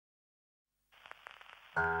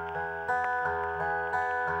I'm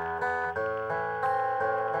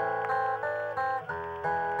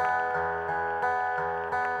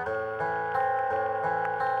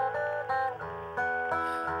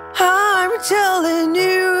telling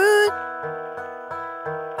you,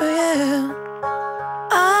 oh yeah,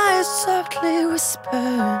 I softly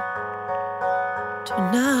whisper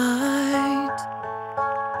tonight,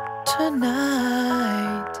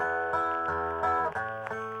 tonight.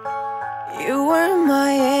 You were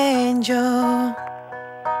my angel.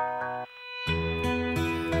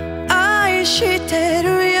 愛して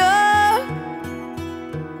るよ、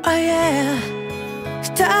oh yeah, 二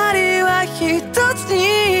人は一つに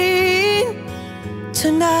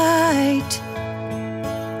Tonight,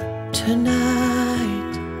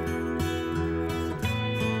 tonight,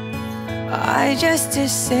 I just to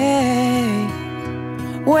say,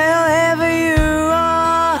 wherever you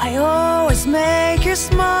are, I always make you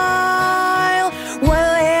smile.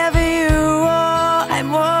 Wherever you are,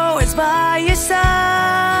 I'm always by your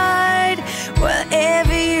side.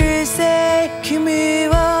 Whatever you say, 君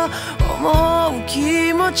は思う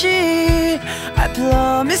気持ち I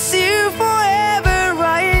promise you forever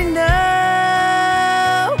right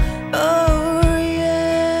now. Oh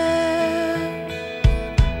yeah.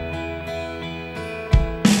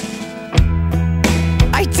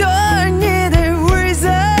 I don't need a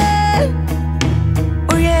reason.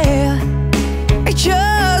 Oh yeah. I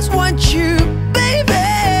just want you, baby.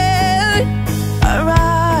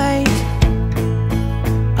 Alright,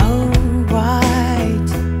 alright.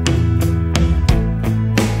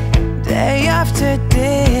 Day after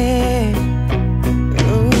day,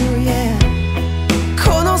 oh yeah.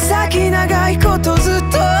 この先長いことずっ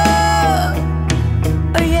と、oh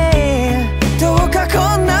yeah. どうか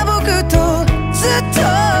こんな僕とずっと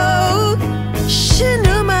死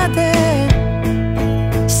ぬまで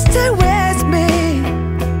Stay with me.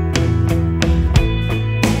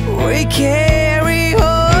 We can